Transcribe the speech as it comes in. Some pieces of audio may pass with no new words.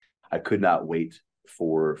I could not wait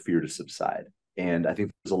for fear to subside. And I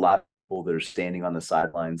think there's a lot of people that are standing on the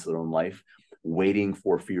sidelines of their own life, waiting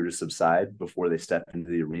for fear to subside before they step into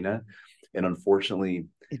the arena. And unfortunately,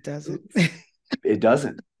 It doesn't. it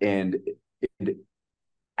doesn't. And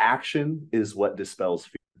action is what dispels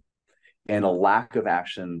fear. And a lack of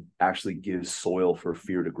action actually gives soil for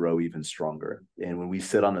fear to grow even stronger. And when we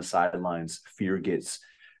sit on the sidelines, fear gets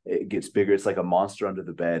bigger. It's like a monster under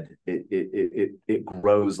the bed. It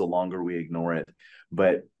grows the longer we ignore it.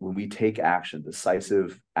 But when we take action,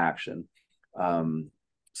 decisive action,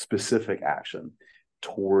 specific action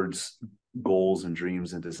towards goals and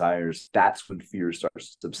dreams and desires, that's when fear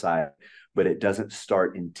starts to subside. But it doesn't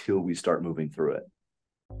start until we start moving through it.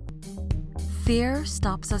 Fear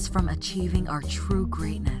stops us from achieving our true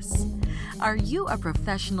greatness. Are you a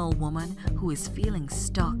professional woman who is feeling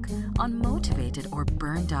stuck, unmotivated, or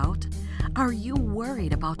burned out? Are you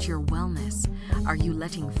worried about your wellness? Are you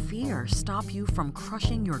letting fear stop you from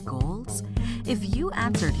crushing your goals? If you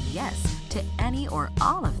answered yes to any or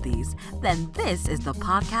all of these, then this is the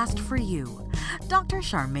podcast for you. Dr.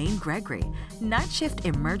 Charmaine Gregory, night shift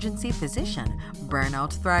emergency physician,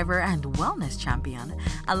 burnout thriver, and wellness champion,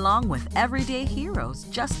 along with everyday heroes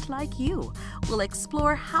just like you, will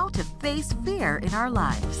explore how to face fear in our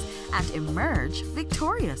lives and emerge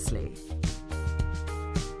victoriously.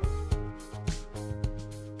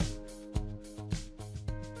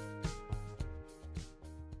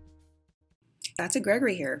 Dr.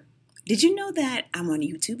 Gregory here. Did you know that I'm on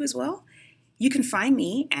YouTube as well? You can find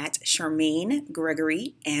me at Charmaine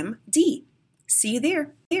Gregory MD. See you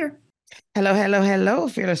there. Hello, hello, hello,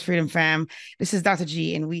 Fearless Freedom fam. This is Dr.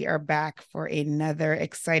 G, and we are back for another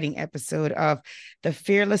exciting episode of the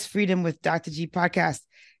Fearless Freedom with Dr. G podcast.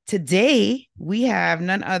 Today, we have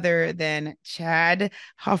none other than Chad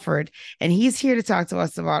Hufford, and he's here to talk to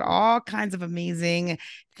us about all kinds of amazing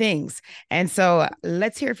things. And so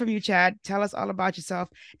let's hear it from you, Chad. Tell us all about yourself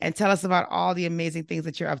and tell us about all the amazing things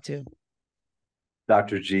that you're up to.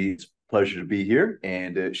 Dr. G, it's a pleasure to be here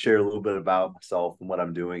and share a little bit about myself and what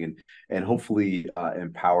I'm doing, and hopefully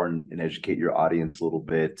empower and educate your audience a little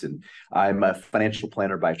bit. And I'm a financial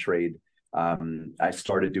planner by trade. I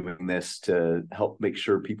started doing this to help make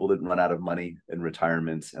sure people didn't run out of money in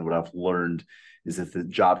retirement. And what I've learned is that the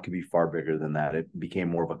job can be far bigger than that. It became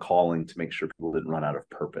more of a calling to make sure people didn't run out of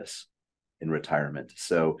purpose in retirement.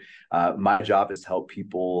 So my job is to help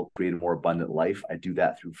people create a more abundant life. I do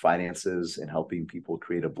that through finances and helping people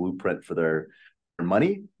create a blueprint for their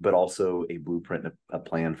money, but also a blueprint, a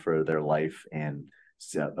plan for their life. And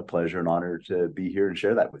it's a pleasure and honor to be here and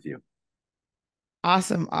share that with you.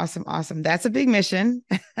 Awesome, awesome, awesome. That's a big mission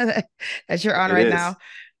that you're on right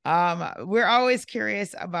now. We're always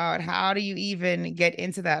curious about how do you even get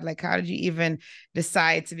into that? Like, how did you even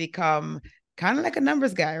decide to become kind of like a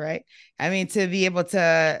numbers guy, right? I mean, to be able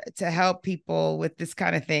to help people with this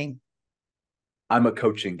kind of thing. I'm a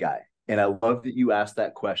coaching guy. And I love that you asked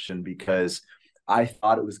that question because I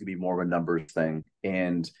thought it was going to be more of a numbers thing.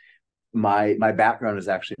 And my background is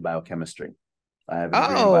actually in biochemistry. I have a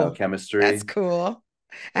degree in biochemistry. That's cool.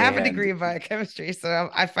 I have a degree in biochemistry, so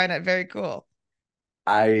I find that very cool.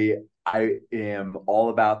 I am all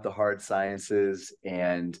about the hard sciences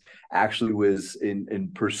and actually was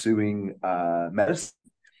in pursuing medicine.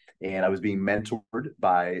 And I was being mentored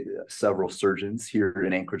by several surgeons here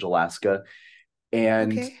in Anchorage, Alaska.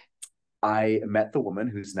 And I met the woman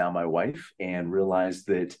who's now my wife and realized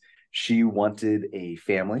that she wanted a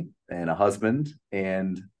family and a husband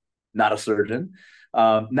and not a surgeon.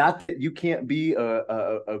 Not that you can't be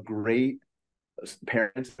a great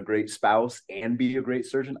parent, a great spouse, and be a great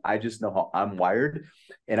surgeon. I just know how I'm wired,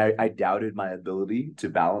 and I doubted my ability to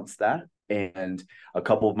balance that. And a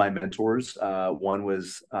couple of my mentors, one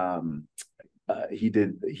was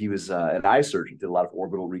he was an eye surgeon, did a lot of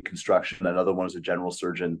orbital reconstruction. Another one was a general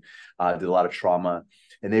surgeon, did a lot of trauma.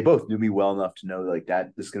 And they both knew me well enough to know like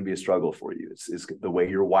that this is going to be a struggle for you. It's the way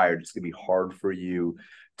you're wired. It's going to be hard for you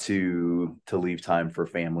to leave time for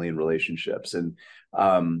family and relationships. And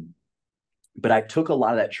but I took a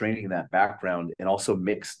lot of that training and that background and also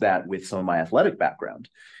mixed that with some of my athletic background.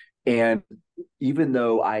 And even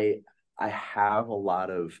though I have a lot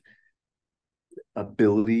of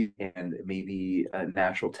ability and maybe a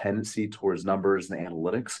natural tendency towards numbers and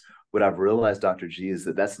analytics, what I've realized, Dr. G, is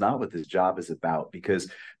that that's not what this job is about,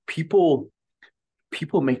 because people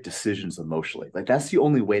make decisions emotionally. Like that's the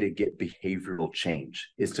only way to get behavioral change,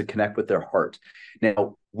 is to connect with their heart.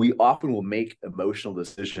 Now, we often will make emotional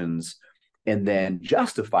decisions and then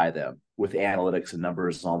justify them with analytics and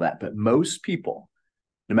numbers and all that. But most people,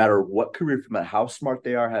 no matter what career, no matter how smart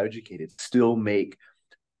they are, how educated, still make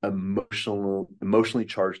emotionally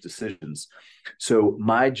charged decisions. So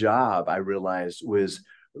my job, I realized, was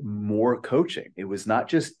more coaching. It was not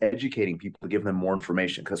just educating people to give them more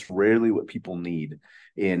information, because rarely what people need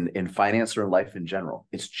in finance or in life in general.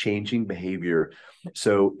 It's changing behavior.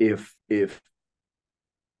 So if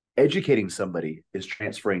educating somebody is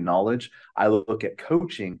transferring knowledge, I look at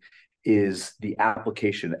coaching is the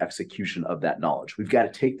application, execution of that knowledge. We've got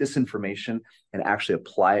to take this information and actually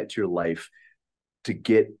apply it to your life to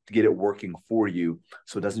get it working for you,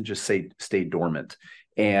 so it doesn't just stay dormant.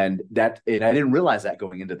 And I didn't realize that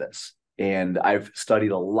going into this. And I've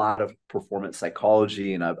studied a lot of performance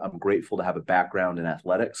psychology, and I'm grateful to have a background in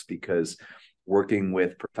athletics, because working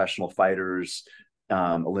with professional fighters,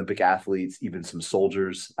 Olympic athletes, even some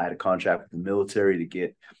soldiers. I had a contract with the military to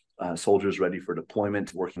get soldiers ready for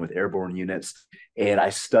deployment, working with airborne units. And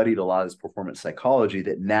I studied a lot of this performance psychology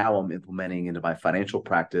that now I'm implementing into my financial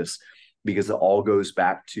practice, because it all goes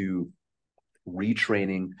back to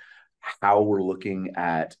retraining how we're looking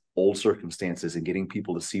at old circumstances and getting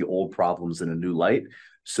people to see old problems in a new light,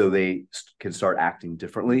 so they can start acting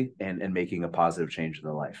differently and making a positive change in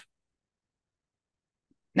their life.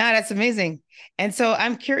 No, that's amazing. And so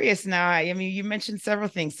I'm curious now. I mean, you mentioned several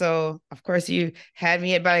things. So of course you had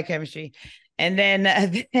me at biochemistry, and then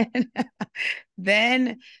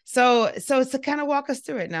so to kind of walk us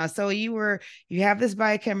through it now. So you have this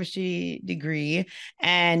biochemistry degree,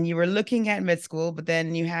 and you were looking at med school, but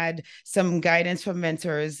then you had some guidance from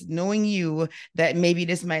mentors, knowing you that maybe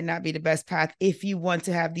this might not be the best path if you want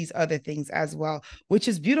to have these other things as well, which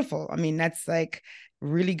is beautiful. I mean, that's like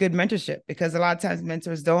really good mentorship, because a lot of times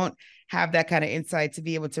mentors don't have that kind of insight to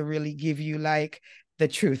be able to really give you like the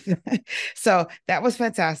truth. So that was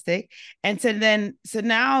fantastic. And so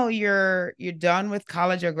now you're done with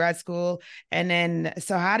college or grad school. And then,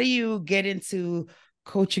 so how do you get into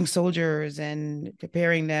coaching soldiers and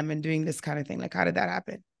preparing them and doing this kind of thing? Like, how did that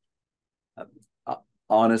happen?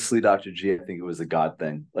 Honestly, Dr. G, I think it was a God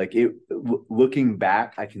thing. Like, looking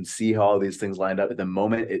back, I can see how all these things lined up. At the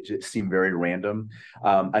moment, it just seemed very random.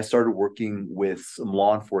 I started working with some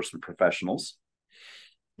law enforcement professionals,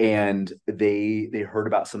 and they heard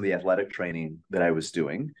about some of the athletic training that I was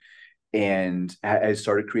doing, and I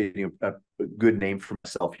started creating a good name for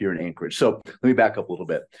myself here in Anchorage. So let me back up a little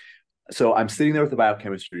bit. So I'm sitting there with the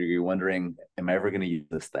biochemistry degree, wondering, am I ever going to use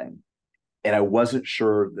this thing? And I wasn't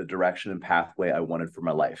sure the direction and pathway I wanted for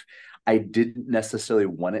my life. I didn't necessarily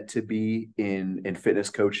want it to be in fitness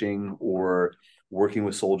coaching or working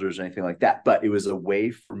with soldiers or anything like that, but it was a way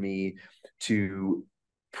for me to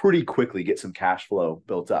pretty quickly get some cash flow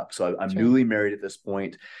built up. So I'm newly married at this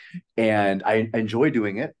point, and I enjoy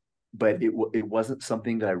doing it, but it wasn't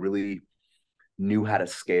something that I really knew how to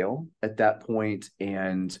scale at that point.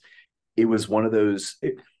 And it was one of those,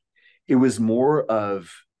 it was more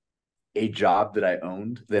of a job that I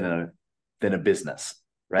owned than a business,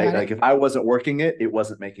 right? Like, if I wasn't working it, it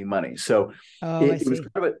wasn't making money. So it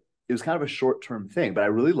was kind of a short-term thing, but I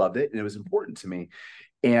really loved it, and it was important to me.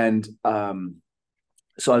 And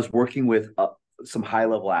so I was working with some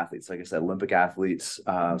high-level athletes, like I said, Olympic athletes,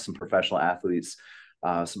 some professional athletes,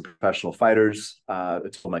 some professional fighters. I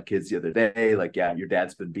told my kids the other day, like, yeah, your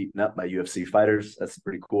dad's been beaten up by UFC fighters. That's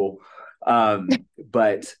pretty cool.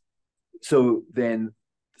 But so then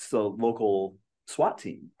the local SWAT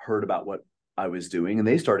team heard about what I was doing, and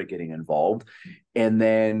they started getting involved. And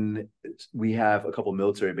then we have a couple of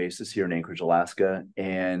military bases here in Anchorage, Alaska.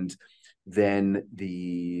 And then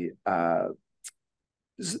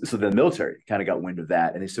so the military kind of got wind of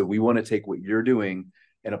that. And they said, we want to take what you're doing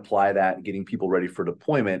and apply that, getting people ready for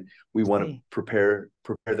deployment. We want to prepare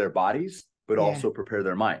their bodies, but also prepare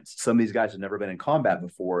their minds. Some of these guys have never been in combat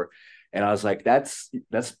before. And I was like, that's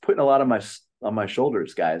putting a lot on my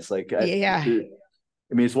shoulders, guys. Like, I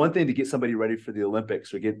mean, it's one thing to get somebody ready for the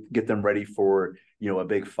Olympics or get them ready for, a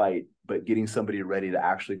big fight, but getting somebody ready to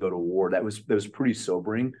actually go to war, that was pretty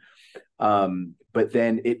sobering. But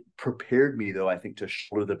then it prepared me, though, I think, to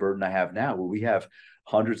shoulder the burden I have now, where we have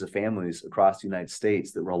hundreds of families across the United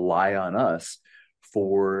States that rely on us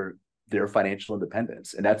for their financial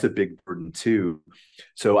independence. And that's a big burden too.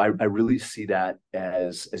 So I really see that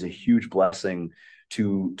as a huge blessing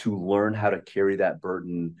to learn how to carry that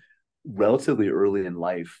burden relatively early in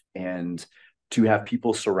life, and to have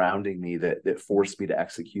people surrounding me that forced me to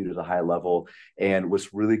execute at a high level. And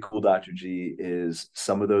what's really cool, Dr. G, is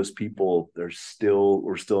some of those people we're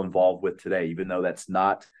still involved with today, even though that's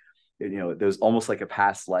not, there's almost like a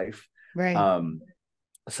past life. Right.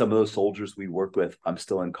 Some of those soldiers we worked with, I'm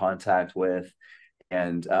still in contact with.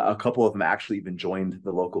 And a couple of them actually even joined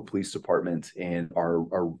the local police department and are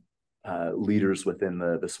leaders within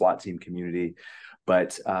the SWAT team community.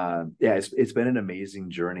 But yeah, it's been an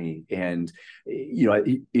amazing journey. And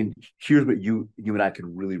here's what you and I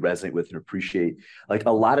can really resonate with and appreciate. Like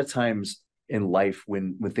a lot of times in life,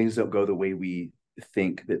 when things don't go the way we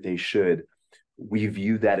think that they should, we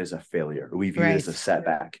view that as a failure, or we view it as a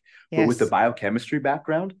setback. But with the biochemistry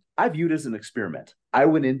background, I viewed it as an experiment. I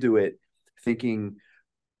went into it thinking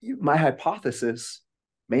my hypothesis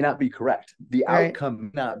may not be correct. The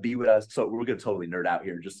outcome may not be what I was. So we're going to totally nerd out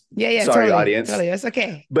here. Just sorry, totally, audience. Totally, that's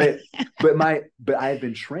okay. But I had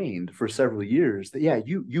been trained for several years that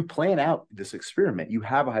you plan out this experiment. You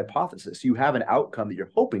have a hypothesis. You have an outcome that you're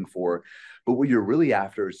hoping for. But what you're really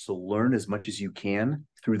after is to learn as much as you can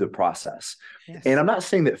through the process. Yes. And I'm not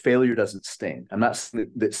saying that failure doesn't sting. I'm not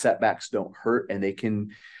saying that setbacks don't hurt, and they can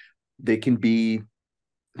be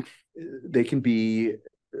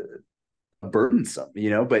burdensome,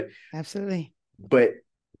 but absolutely. But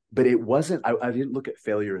it wasn't, I didn't look at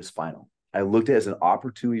failure as final. I looked at it as an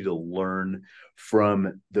opportunity to learn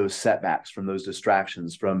from those setbacks, from those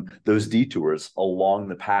distractions, from those detours along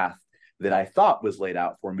the path that I thought was laid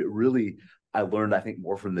out for me. But really, I learned, I think,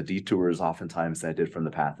 more from the detours oftentimes than I did from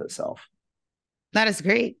the path itself. That is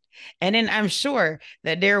great. And then I'm sure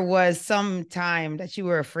that there was some time that you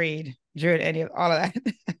were afraid during any of all of that.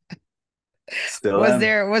 Still was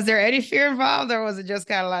there any fear involved, or was it just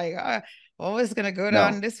kind of like, well, it's going to go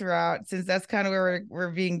down this route, since that's kind of where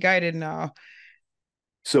we're being guided now?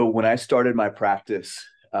 So when I started my practice,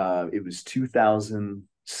 it was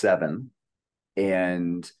 2007,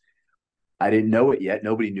 and I didn't know it yet.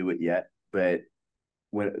 Nobody knew it yet. But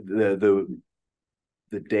when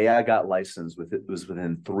the day I got licensed with it was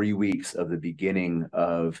within 3 weeks of the beginning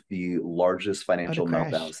of the largest financial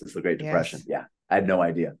meltdown since the Great Depression. Yeah, I had no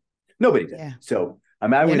idea. Nobody did. Yeah. So I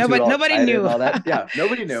went to it all nobody knew all that. Yeah,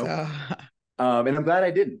 nobody knew. And I'm glad I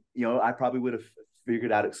didn't. I probably would have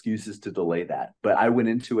figured out excuses to delay that. But I went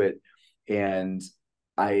into it, and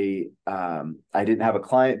I didn't have a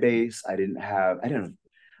client base. I didn't have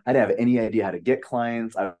any idea how to get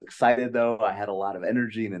clients. I was excited though. I had a lot of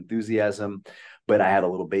energy and enthusiasm, but I had a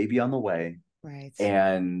little baby on the way. Right.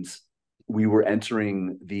 And we were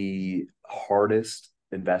entering the hardest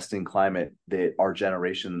investing climate that our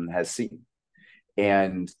generation has seen.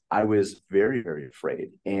 And I was very, very afraid.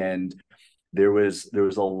 And there was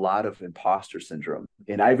a lot of imposter syndrome.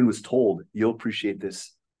 And I even was told, you'll appreciate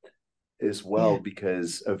this as well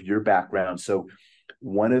because of your background. So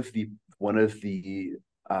one of the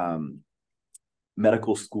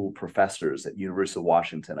medical school professors at University of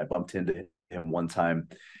Washington, I bumped into him one time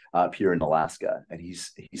up here in Alaska, and he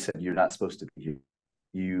said, "You're not supposed to be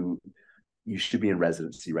here. You should be in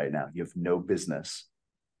residency right now. You have no business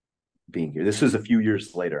being here." This was a few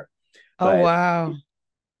years later. Wow.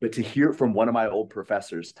 But to hear from one of my old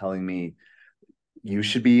professors telling me, you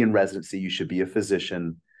should be in residency, you should be a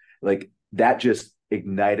physician, like that just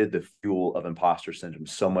ignited the fuel of imposter syndrome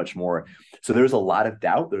so much more. So there's a lot of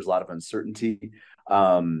doubt. There's a lot of uncertainty.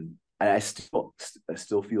 And I still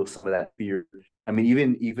feel some of that fear. I mean,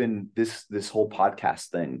 even this whole podcast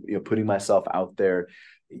thing, putting myself out there,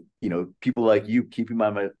 people like you keeping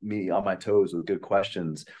me on my toes with good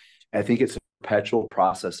questions. I think it's a perpetual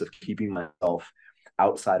process of keeping myself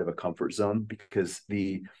outside of a comfort zone, because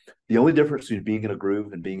the only difference between being in a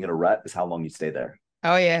groove and being in a rut is how long you stay there.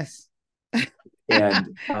 Oh, yes.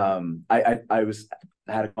 And I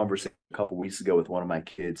had a conversation a couple of weeks ago with one of my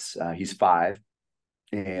kids. He's 5,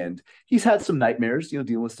 and he's had some nightmares,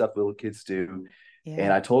 dealing with stuff little kids do. Yeah.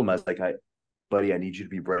 And I told him, I was like, buddy, I need you to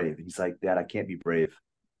be brave. And he's like, Dad, I can't be brave.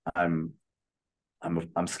 I'm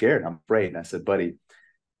scared. I'm afraid. And I said, buddy,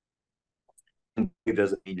 it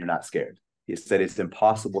doesn't mean you're not scared. He said it's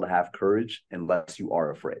impossible to have courage unless you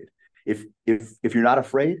are afraid. If you're not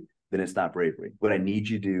afraid, then it's not bravery. What I need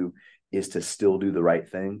you to do is to still do the right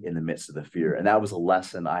thing in the midst of the fear. And that was a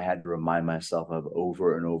lesson I had to remind myself of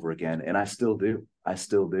over and over again. And I still do.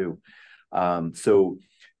 So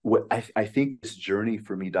what I think this journey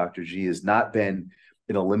for me, Dr. G, has not been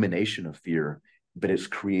an elimination of fear, but it's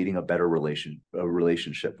creating a better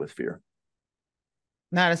relationship with fear.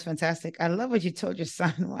 No, that's fantastic. I love what you told your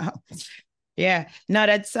son. Wow. Yeah, no,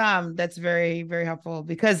 that's very, very helpful,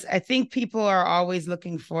 because I think people are always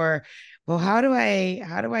looking for, well, how do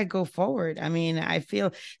I go forward? I mean, I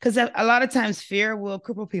feel, because a lot of times fear will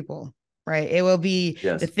cripple people, right? It will be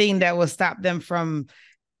the thing that will stop them from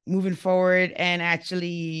moving forward and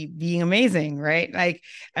actually being amazing, right? Like,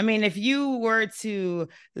 I mean, if you were to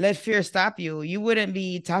let fear stop you, you wouldn't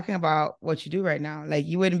be talking about what you do right now. Like,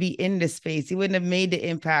 you wouldn't be in this space. You wouldn't have made the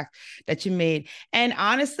impact that you made. And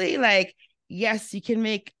honestly, like, yes, you can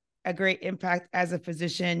make a great impact as a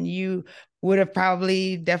physician. You would have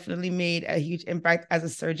probably definitely made a huge impact as a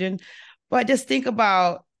surgeon. But just think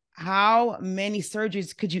about how many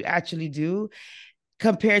surgeries could you actually do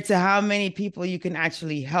compared to how many people you can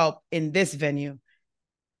actually help in this venue.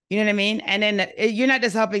 You know what I mean? And then you're not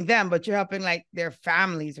just helping them, but you're helping like their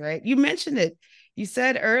families, right? You mentioned it. You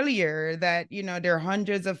said earlier that, you know, there are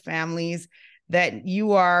hundreds of families that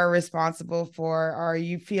you are responsible for, or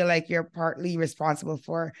you feel like you're partly responsible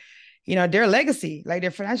for, you know, their legacy, like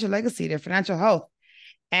their financial legacy, their financial health.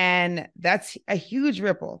 And that's a huge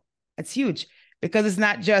ripple. It's huge because it's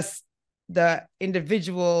not just the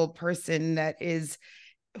individual person that is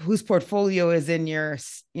whose portfolio is in your,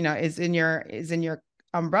 you know, is in your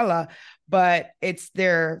umbrella, but it's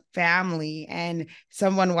their family and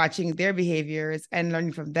someone watching their behaviors and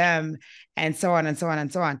learning from them, and so on and so on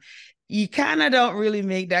and so on. You kind of don't really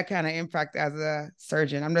make that kind of impact as a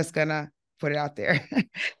surgeon. I'm just gonna put it out there.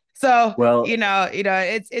 So, Well,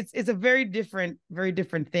 it's a very different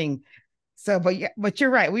thing. So, but you're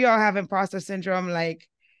right. We all have imposter syndrome. Like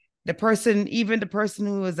even the person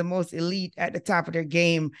who is the most elite at the top of their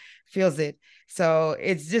game feels it. So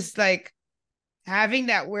it's just like having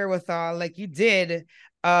that wherewithal, like you did,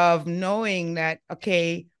 of knowing that,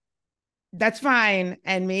 okay, that's fine.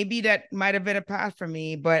 And maybe that might have been a path for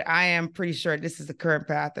me, but I am pretty sure this is the current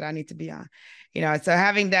path that I need to be on. You know, so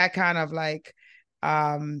having that kind of like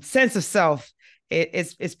sense of self,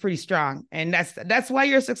 it's pretty strong. And that's why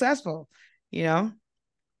you're successful, you know?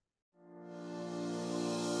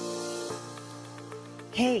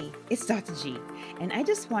 Hey, it's Dr. G, and I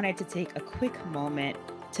just wanted to take a quick moment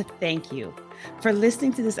to thank you for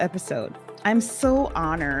listening to this episode. I'm so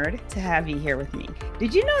honored to have you here with me.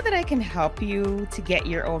 Did you know that I can help you to get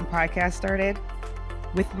your own podcast started?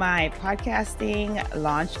 With my podcasting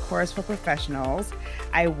launch course for professionals,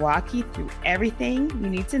 I walk you through everything you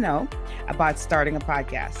need to know about starting a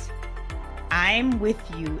podcast. I'm with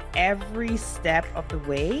you every step of the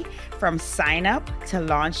way, from sign up to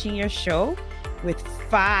launching your show, with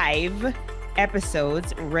 5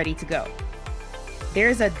 episodes ready to go.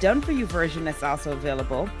 There's a done-for-you version that's also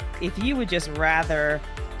available. If you would just rather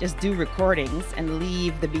just do recordings and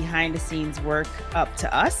leave the behind-the-scenes work up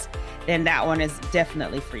to us, then that one is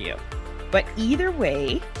definitely for you. But either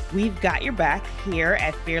way, we've got your back here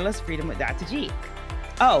at Fearless Freedom with Dr. G.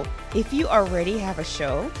 Oh, if you already have a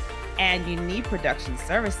show and you need production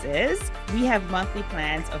services, we have monthly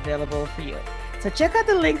plans available for you. So check out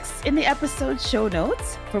the links in the episode show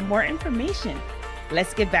notes for more information.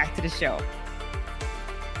 Let's get back to the show.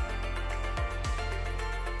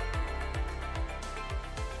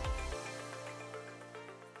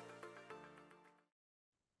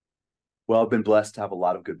 Well, I've been blessed to have a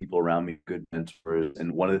lot of good people around me, good mentors.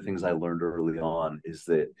 And one of the things I learned early on is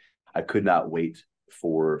that I could not wait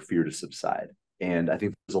for fear to subside. And I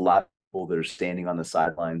think there's a lot of people that are standing on the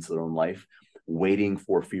sidelines of their own life, waiting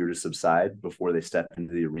for fear to subside before they step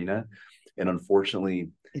into the arena. And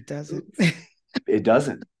unfortunately, it doesn't. It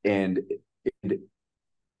doesn't. And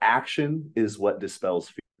action is what dispels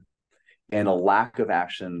fear. And a lack of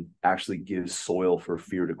action actually gives soil for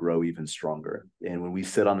fear to grow even stronger. And when we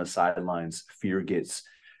sit on the sidelines, fear gets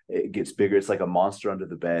bigger. It's like a monster under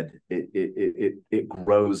the bed. It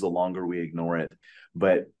grows the longer we ignore it.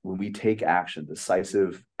 But when we take action,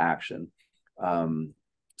 decisive action,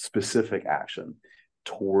 specific action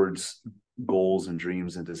towards goals and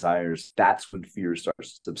dreams and desires, that's when fear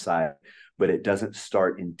starts to subside. But it doesn't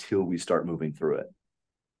start until we start moving through it.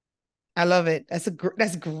 I love it. That's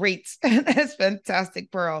great. That's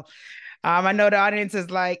fantastic, Pearl. I know the audience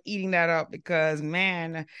is like eating that up because,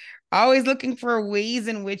 man, always looking for ways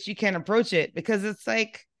in which you can approach it, because it's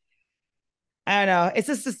like, I don't know, it's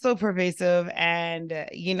just so pervasive. And,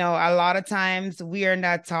 you know, a lot of times we are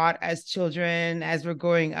not taught as children, as we're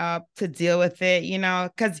growing up, to deal with it, you know,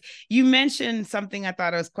 because you mentioned something I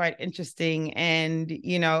thought was quite interesting. And,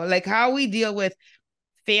 you know, like how we deal with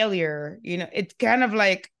failure, you know, it kind of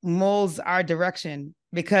like molds our direction,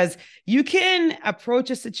 because you can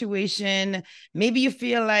approach a situation. Maybe you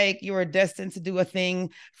feel like you are destined to do a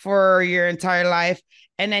thing for your entire life.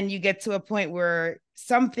 And then you get to a point where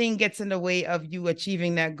something gets in the way of you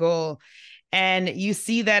achieving that goal. And you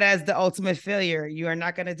see that as the ultimate failure. You are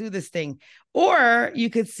not going to do this thing. Or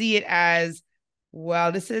you could see it as,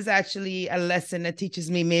 well, this is actually a lesson that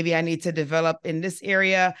teaches me maybe I need to develop in this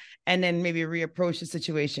area, and then maybe reapproach the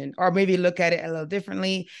situation, or maybe look at it a little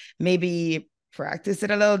differently, maybe practice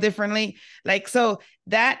it a little differently. Like, so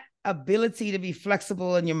that ability to be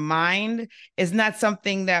flexible in your mind is not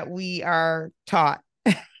something that we are taught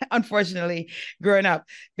unfortunately, growing up,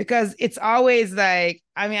 because it's always like,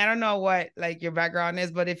 I mean, I don't know what like your background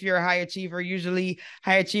is, but if you're a high achiever, usually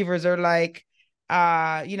high achievers are like,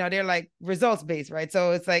 they're like results based, right?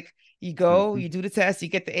 So it's like you go, Mhm. you do the test, you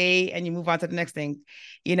get the A, and you move on to the next thing.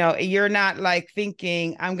 You're not like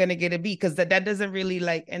thinking I'm gonna get a B, because that doesn't really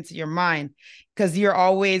like enter your mind, because you're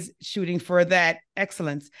always shooting for that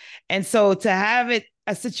excellence. And so to have it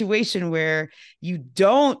a situation where you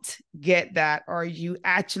don't get that, or you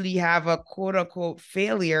actually have a quote unquote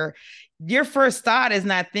failure, your first thought is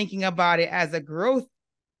not thinking about it as a growth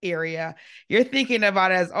area. You're thinking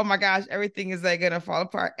about it as, oh my gosh, everything is like gonna fall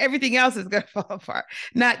apart. Everything else is gonna fall apart.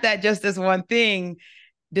 Not that just this one thing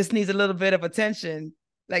just needs a little bit of attention.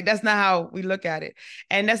 Like that's not how we look at it.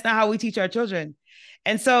 And that's not how we teach our children.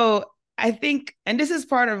 And so I think, and this is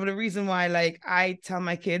part of the reason why, like, I tell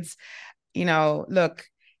my kids, look,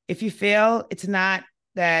 if you fail, it's not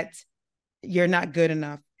that you're not good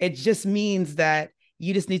enough. It just means that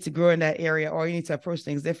you just need to grow in that area, or you need to approach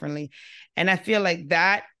things differently. And I feel like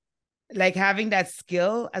that, like having that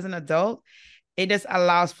skill as an adult, it just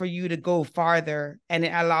allows for you to go farther, and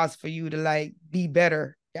it allows for you to like be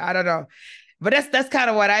better. I don't know. But that's kind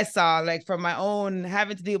of what I saw, like from my own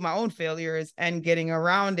having to deal with my own failures and getting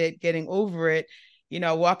around it, getting over it,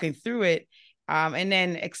 walking through it. And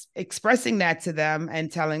then expressing that to them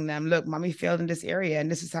and telling them, look, mommy failed in this area and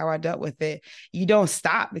this is how I dealt with it. You don't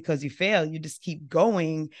stop because you fail. You just keep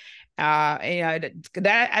going.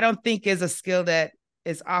 That I don't think is a skill that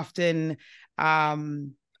is often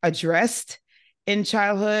addressed in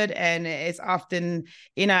childhood, and it's often,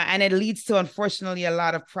 and it leads to, unfortunately, a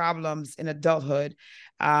lot of problems in adulthood.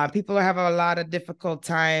 People have a lot of difficult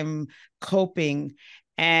time coping,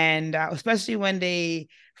 and especially when they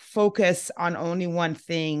focus on only one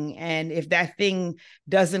thing. And if that thing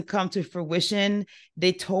doesn't come to fruition,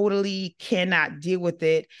 they totally cannot deal with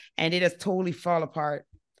it, and they just totally fall apart.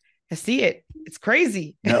 I see it. It's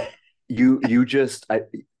crazy. No, you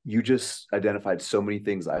just identified so many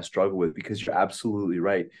things I struggle with, because you're absolutely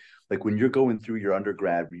right. Like when you're going through your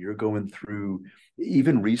undergrad, when you're going through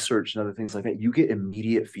even research and other things like that, you get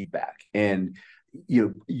immediate feedback. And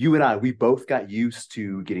you and I, we both got used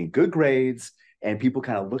to getting good grades, and people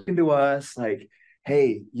kind of looking to us like,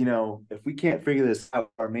 hey, if we can't figure this out,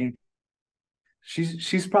 our main she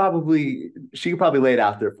could probably lay it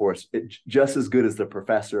out there for us, just as good as the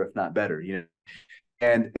professor, if not better.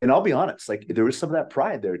 And I'll be honest, like there was some of that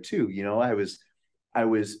pride there too. I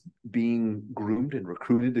was being groomed and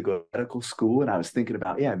recruited to go to medical school, and I was thinking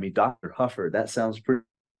about, yeah, I mean, Dr. Hufford, that sounds pretty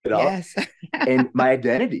good. Yes. And my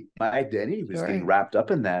identity was getting Sure. wrapped up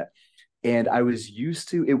in that. And I was used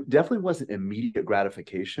to, it definitely wasn't immediate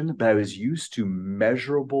gratification, but I was used to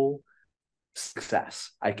measurable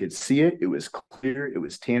success. I could see it. It was clear. It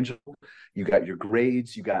was tangible. You got your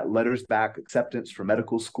grades, you got letters back, acceptance for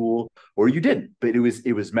medical school, or you didn't, but it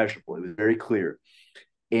was measurable. It was very clear.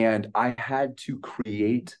 And I had to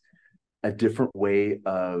create a different way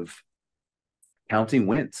of counting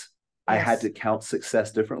wins. I had Yes. to count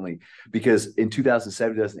success differently, because in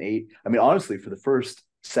 2007, 2008, I mean, honestly, for the first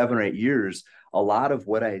 7 or 8 years, a lot of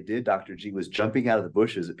what I did, Dr. G, was jumping out of the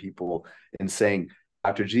bushes at people and saying,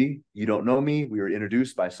 Dr. G, you don't know me. We were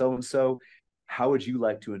introduced by so and so. How would you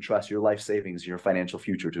like to entrust your life savings, your financial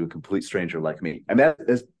future to a complete stranger like me? I mean, that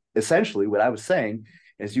is essentially what I was saying.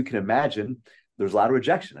 As you can imagine, there's a lot of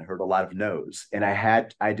rejection. I heard a lot of no's, and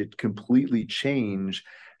I did completely change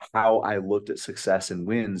how I looked at success and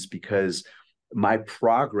wins, because my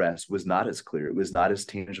progress was not as clear. It was not as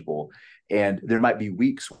tangible. And there might be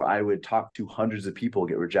weeks where I would talk to hundreds of people,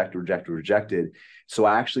 get rejected, rejected, rejected. So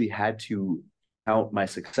I actually had to count my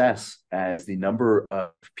success as the number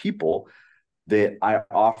of people that I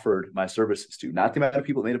offered my services to, not the amount of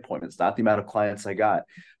people that made appointments, not the amount of clients I got,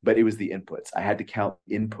 but it was the inputs. I had to count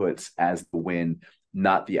inputs as the win,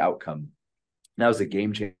 not the outcome. That was a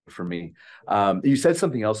game changer for me. You said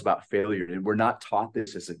something else about failure, and we're not taught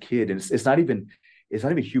this as a kid, and it's not even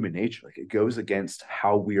human nature. Like it goes against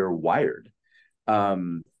how we are wired.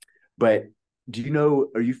 But do you know?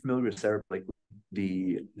 Are you familiar with Sarah Blakely,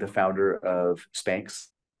 the founder of Spanx?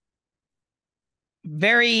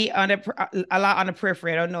 Very on a lot on the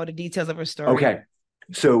periphery. I don't know the details of her story. Okay,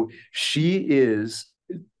 so she was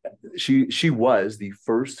the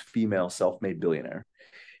first female self-made billionaire,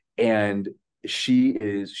 and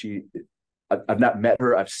I've not met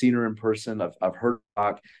her. I've seen her in person. I've heard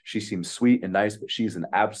her talk. She seems sweet and nice, but she's an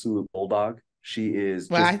absolute bulldog. She is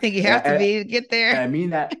Well, just, I think you and have to be to get and there. I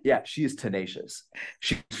mean that. Yeah, she is tenacious.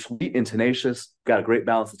 She's sweet and tenacious. Got a great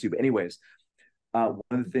balance of the two. But anyways, one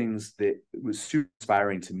of the things that was super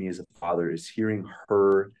inspiring to me as a father is hearing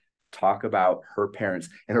her talk about her parents,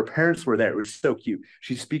 and her parents were there. It was so cute.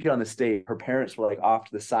 She's speaking on the stage. Her parents were like off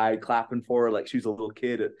to the side clapping for her like she was a little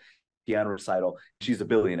kid at piano recital. She's a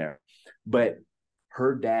billionaire. But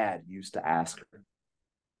her dad used to ask her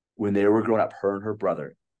when they were growing up, her and her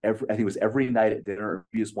brother, I think it was every night at dinner, or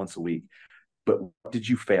maybe once a week, but what did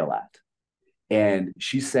you fail at? And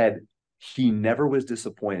she said he never was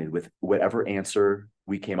disappointed with whatever answer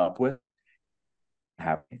we came up with.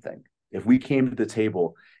 Have anything. If we came to the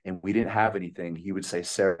table and we didn't have anything, he would say,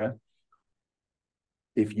 Sarah,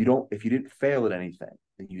 if you didn't fail at anything,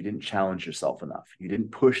 then you didn't challenge yourself enough. You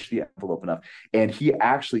didn't push the envelope enough. And he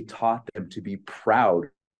actually taught them to be proud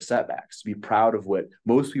of setbacks, to be proud of what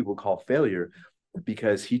most people call failure,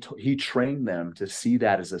 because he trained them to see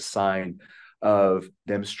that as a sign of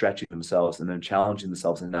them stretching themselves and then challenging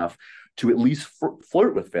themselves enough to at least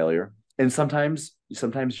flirt with failure. And sometimes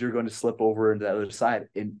you're going to slip over into the other side.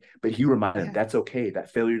 But he reminded them that's okay.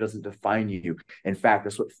 That failure doesn't define you. In fact,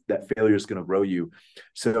 that's what that failure is going to grow you.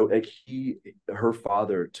 So like her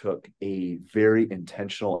father took a very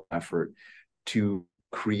intentional effort to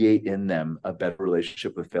create in them a better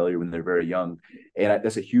relationship with failure when they're very young. And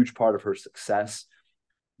that's a huge part of her success.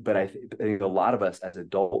 But I think a lot of us as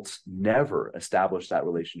adults never establish that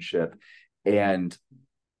relationship. And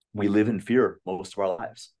we live in fear most of our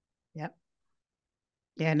lives. Yep.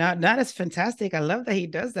 Yeah, no, that is fantastic. I love that he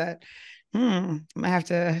does that. I might have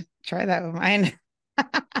to try that with mine.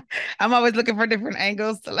 I'm always looking for different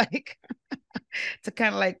angles to like to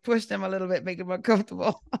kind of like push them a little bit, make them more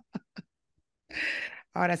comfortable.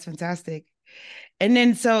 Oh, that's fantastic. And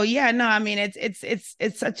then so yeah, no, I mean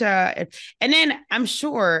it's such a, and then I'm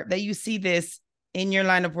sure that you see this in your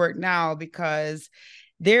line of work now because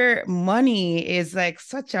their money is like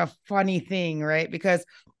such a funny thing, right? Because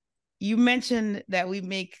you mentioned that we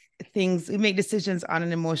make decisions on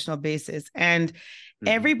an emotional basis, and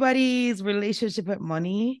everybody's relationship with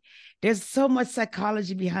money, there's so much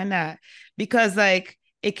psychology behind that, because like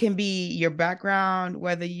it can be your background,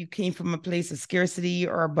 whether you came from a place of scarcity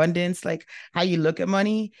or abundance, like how you look at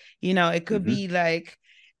money, it could be like,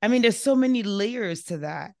 I mean, there's so many layers to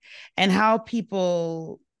that, and how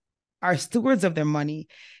people are stewards of their money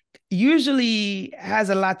usually has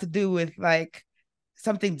a lot to do with like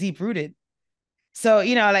something deep rooted. So,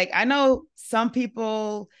 like I know some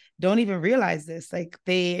people don't even realize this. Like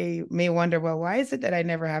they may wonder, well, why is it that I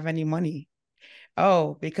never have any money?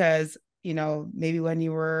 Oh, because, maybe when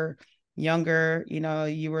you were younger,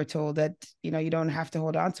 you were told that, you don't have to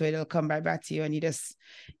hold on to it. It'll come right back to you. And you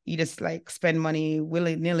just like spend money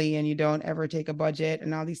willy-nilly and you don't ever take a budget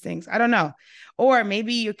and all these things. I don't know. Or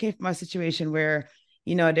maybe you came from a situation where,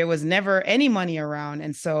 there was never any money around.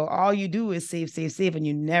 And so all you do is save, save, save. And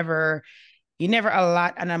you never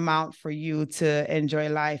allot an amount for you to enjoy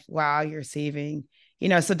life while you're saving,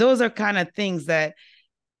 so those are kind of things that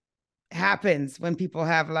happens when people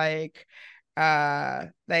have like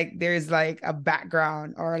there's like a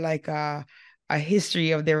background or like a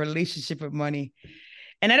history of their relationship with money.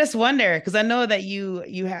 And I just wonder, because I know that you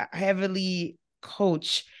heavily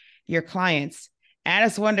coach your clients, and I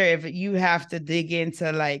just wonder if you have to dig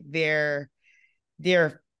into like their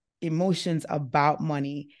emotions about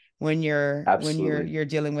money when you're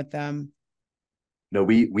dealing with them. No,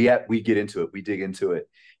 we get into it. We dig into it.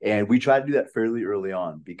 And we try to do that fairly early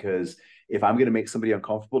on, because if I'm going to make somebody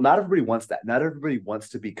uncomfortable, not everybody wants that. Not everybody wants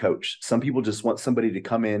to be coached. Some people just want somebody to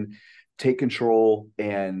come in, take control,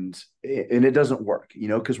 and it doesn't work,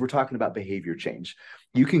 because we're talking about behavior change.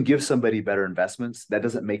 You can give somebody better investments. That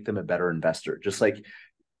doesn't make them a better investor. Just like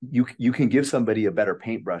you can give somebody a better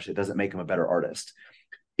paintbrush. It doesn't make them a better artist.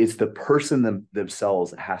 It's the person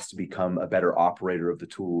themselves that has to become a better operator of the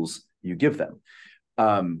tools you give them.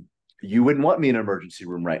 You wouldn't want me in an emergency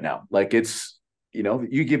room right now. Like it's,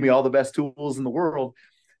 you give me all the best tools in the world,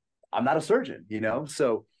 I'm not a surgeon,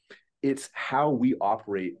 So it's how we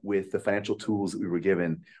operate with the financial tools that we were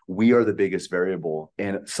given. We are the biggest variable.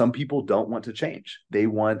 And some people don't want to change. They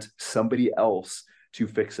want somebody else to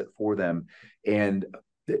fix it for them. And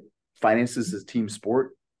finances is a team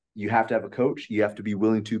sport. You have to have a coach. You have to be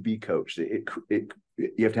willing to be coached. You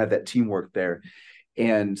have to have that teamwork there.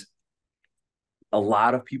 And a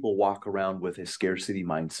lot of people walk around with a scarcity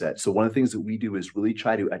mindset. So one of the things that we do is really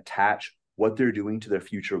try to attach what they're doing to their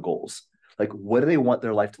future goals. Like, what do they want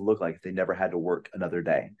their life to look like if they never had to work another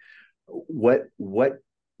day? What would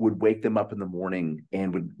wake them up in the morning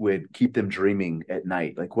and would keep them dreaming at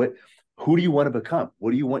night? Like, who do you want to become?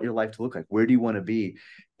 What do you want your life to look like? Where do you want to be?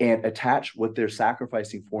 And attach what they're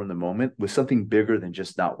sacrificing for in the moment with something bigger than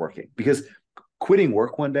just not working. Because quitting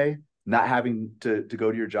work one day not having to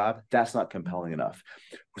go to your job, that's not compelling enough.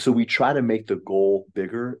 So we try to make the goal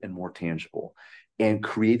bigger and more tangible and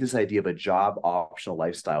create this idea of a job optional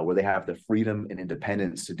lifestyle where they have the freedom and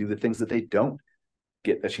independence to do the things that they don't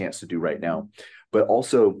get a chance to do right now, but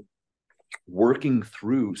also working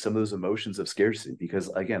through some of those emotions of scarcity. Because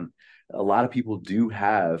again, a lot of people do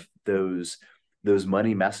have those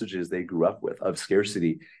money messages they grew up with of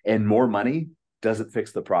scarcity, and more money doesn't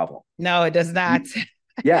fix the problem. No, it does not.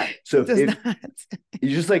 Yeah. So it does not.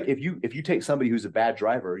 It's just like if you take somebody who's a bad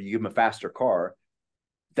driver, you give them a faster car,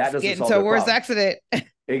 that doesn't solve into their a worse problem. accident.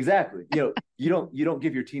 Exactly. You don't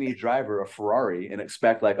give your teenage driver a Ferrari and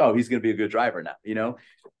expect like, oh, he's going to be a good driver now,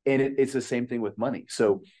 and it's the same thing with money.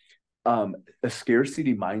 So a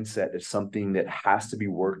scarcity mindset is something that has to be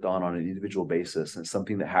worked on an individual basis, and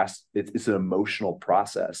something that it's an emotional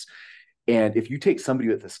process. And if you take somebody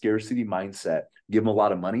with a scarcity mindset, give them a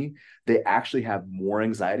lot of money, they actually have more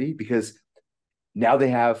anxiety because now they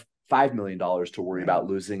have $5 million to worry about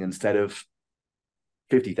losing instead of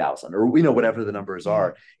 50,000 or whatever the numbers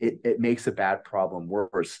are. It makes a bad problem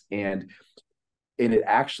worse, and it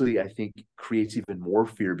actually, I think, creates even more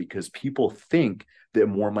fear because people think that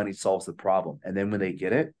more money solves the problem, and then when they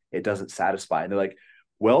get it, it doesn't satisfy, and they're like,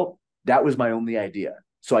 well, that was my only idea,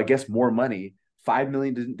 so I guess more money, 5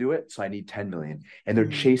 million didn't do it, so I need 10 million. And they're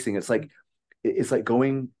chasing, it's like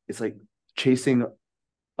chasing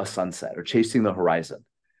a sunset or chasing the horizon.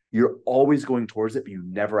 You're always going towards it, but you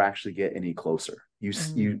never actually get any closer.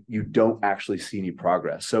 You don't actually see any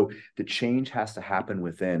progress. So the change has to happen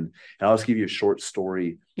within. And I'll just give you a short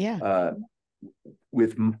story.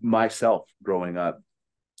 With myself growing up,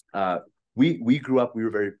 we grew up. We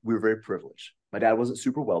were very privileged. My dad wasn't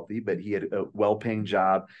super wealthy, but he had a well-paying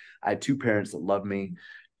job. I had two parents that loved me,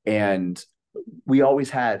 and we always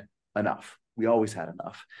had enough.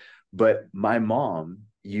 But my mom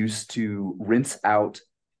used to rinse out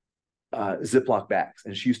Ziploc bags,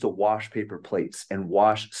 and she used to wash paper plates and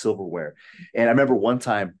wash silverware. And I remember one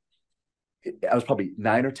time, I was probably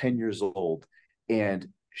 9 or 10 years old, and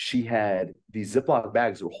she had these Ziploc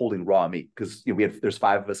bags that were holding raw meat because there's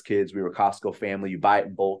 5 of us kids. We were a Costco family. You buy it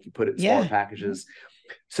in bulk, you put it in smaller packages.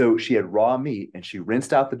 So she had raw meat, and she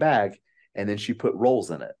rinsed out the bag, and then she put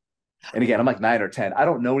rolls in it. And again, I'm like 9 or 10. I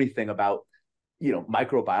don't know anything about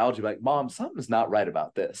microbiology. Like, Mom, something's not right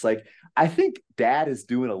about this. Like, I think Dad is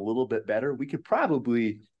doing a little bit better. We could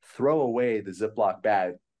probably throw away the Ziploc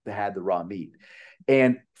bag that had the raw meat.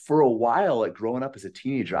 And for a while, like growing up as a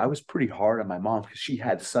teenager, I was pretty hard on my mom because she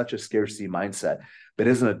had such a scarcity mindset. But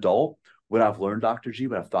as an adult, what I've learned, Dr. G,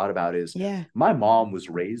 what I've thought about is my mom was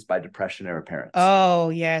raised by Depression era parents. Oh,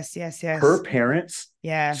 yes. Her parents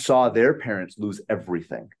saw their parents lose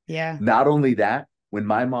everything. Yeah. Not only that, when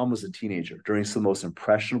my mom was a teenager, during some of the most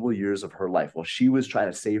impressionable years of her life, while she was trying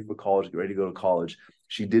to save for college, get ready to go to college,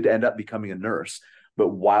 she did end up becoming a nurse. But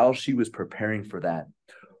while she was preparing for that,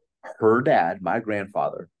 her dad, my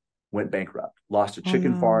grandfather, went bankrupt, lost a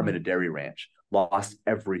chicken farm and a dairy ranch, lost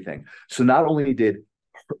everything. So not only did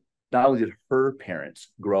her parents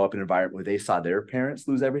grow up in an environment where they saw their parents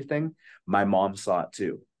lose everything, my mom saw it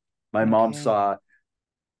too. My mom saw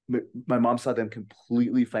them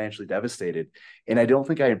completely financially devastated. And I don't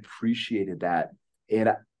think I appreciated that.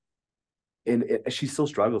 And she still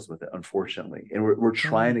struggles with it, unfortunately. And we're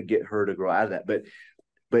trying to get her to grow out of that.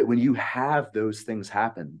 But when you have those things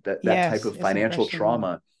happen, that type of financial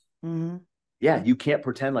trauma, you can't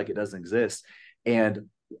pretend like it doesn't exist. And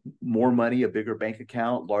more money, a bigger bank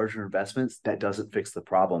account, larger investments, that doesn't fix the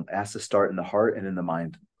problem. It has to start in the heart and in the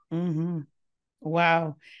mind.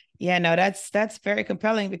 Wow. Yeah, no, that's very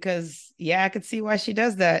compelling because I could see why she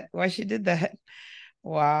does that, why she did that.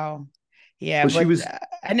 Wow. Yeah, but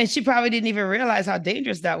and then she probably didn't even realize how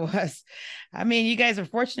dangerous that was. I mean, you guys are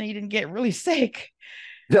fortunate you didn't get really sick.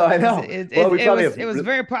 No, I know. It was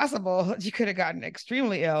very possible you could have gotten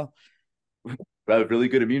extremely ill. We have really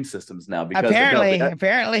good immune systems now because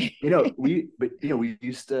apparently, we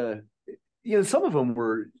used to, some of them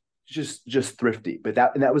were just thrifty, but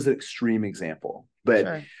that was an extreme example. But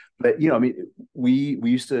I mean,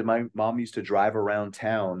 my mom used to drive around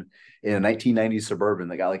town in a 1990s Suburban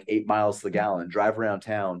that got like 8 miles to the gallon, drive around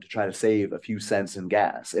town to try to save a few cents in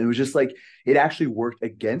gas. And it was just like, it actually worked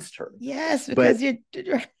against her. Yes, because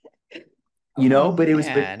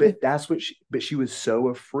but she was so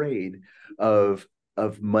afraid of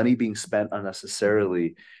money being spent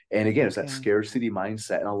unnecessarily. And again, it's that scarcity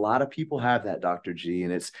mindset. And a lot of people have that, Dr. G,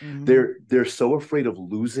 and it's they're so afraid of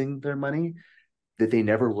losing their money that they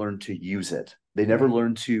never learn to use it. They never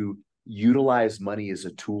learn to utilize money as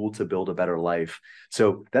a tool to build a better life.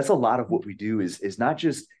 So that's a lot of what we do is not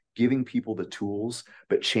just giving people the tools,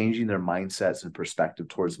 but changing their mindsets and perspective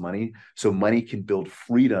towards money, so money can build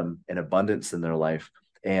freedom and abundance in their life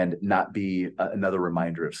and not be another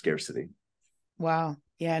reminder of scarcity. Wow.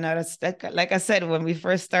 Yeah, no, that, like I said, when we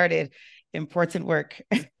first started, important work.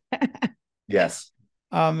 Yes.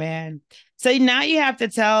 Oh man. So now you have to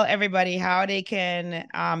tell everybody how they can,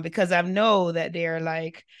 because I know that they're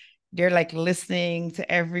like listening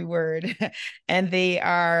to every word and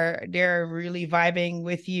they're really vibing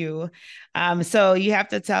with you. So you have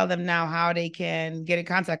to tell them now how they can get in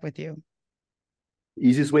contact with you.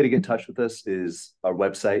 Easiest way to get in touch with us is our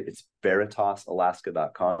website. It's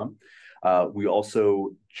veritasalaska.com. We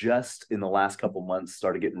also just in the last couple months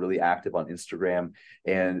started getting really active on Instagram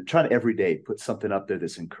and trying to every day put something up there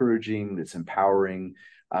that's encouraging, that's empowering,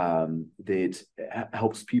 that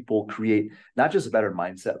helps people create not just a better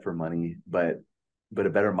mindset for money, but a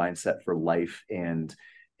better mindset for life and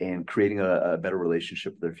creating a better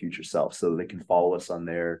relationship with their future self. So they can follow us on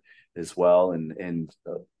there as well. And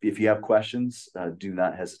if you have questions, do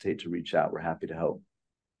not hesitate to reach out. We're happy to help.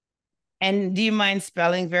 And do you mind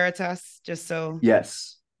spelling Veritas just so?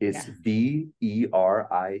 Yes, it's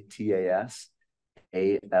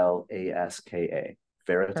VERITASALASKA,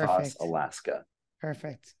 Veritas, Perfect. Alaska.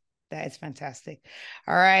 Perfect. That is fantastic.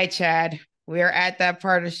 All right, Chad, we are at that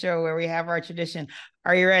part of the show where we have our tradition.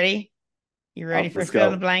 Are you ready? You ready for fill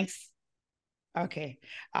in the blanks? Okay,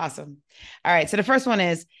 awesome. All right, so the first one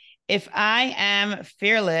is, if I am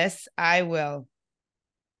fearless, I will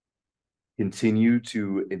continue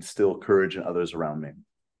to instill courage in others around me.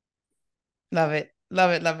 Love it. Love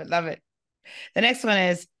it. Love it. Love it. The next one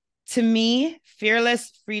is, to me,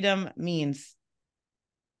 fearless freedom means.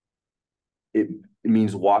 It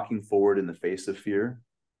means walking forward in the face of fear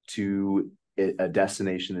to a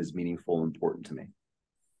destination is meaningful and important to me.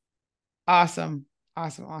 Awesome.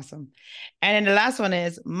 Awesome. Awesome. And then the last one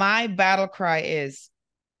is, my battle cry is.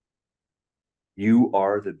 You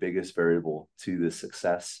are the biggest variable to the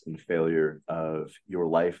success and failure of your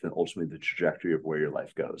life and ultimately the trajectory of where your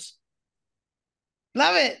life goes.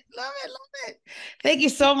 Love it. Love it. Love it. Thank you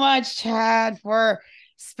so much, Chad, for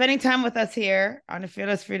spending time with us here on the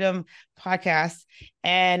Fearless Freedom podcast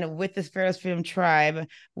and with this Fearless Freedom tribe.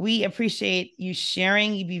 We appreciate you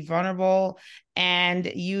sharing, you be vulnerable, and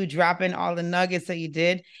you dropping all the nuggets that you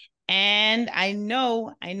did. And I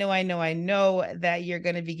know that you're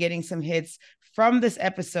going to be getting some hits from this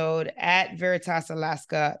episode at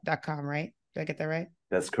veritasalaska.com, right? Did I get that right?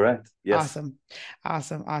 That's correct. Yes. Awesome.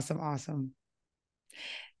 Awesome. Awesome. Awesome.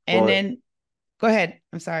 And then go ahead.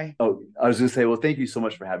 I'm sorry. Oh, I was going to say, well, thank you so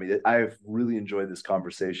much for having me. I've really enjoyed this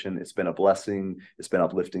conversation. It's been a blessing. It's been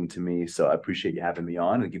uplifting to me. So I appreciate you having me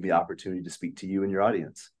on and give me the opportunity to speak to you and your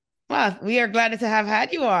audience. Well, we are glad to have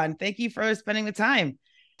had you on. Thank you for spending the time.